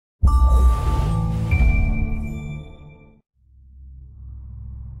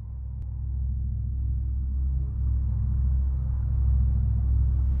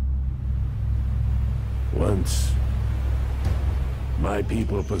Once, my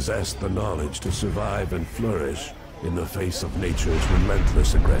people possessed the knowledge to survive and flourish in the face of nature's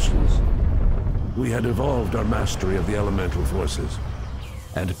relentless aggressions. We had evolved our mastery of the elemental forces,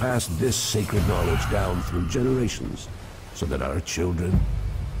 and passed this sacred knowledge down through generations, so that our children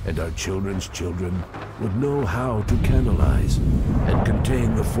and our children's children would know how to canalize and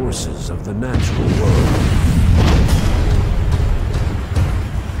contain the forces of the natural world.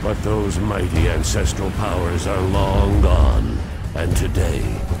 But those mighty ancestral powers are long gone, and today,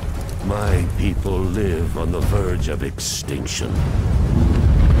 my people live on the verge of extinction.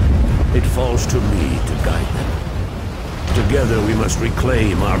 It falls to me to guide them. Together we must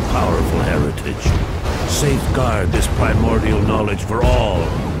reclaim our powerful heritage, safeguard this primordial knowledge for all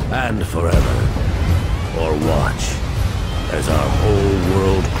and forever, or watch as our whole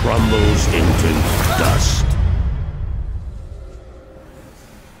world crumbles into dust.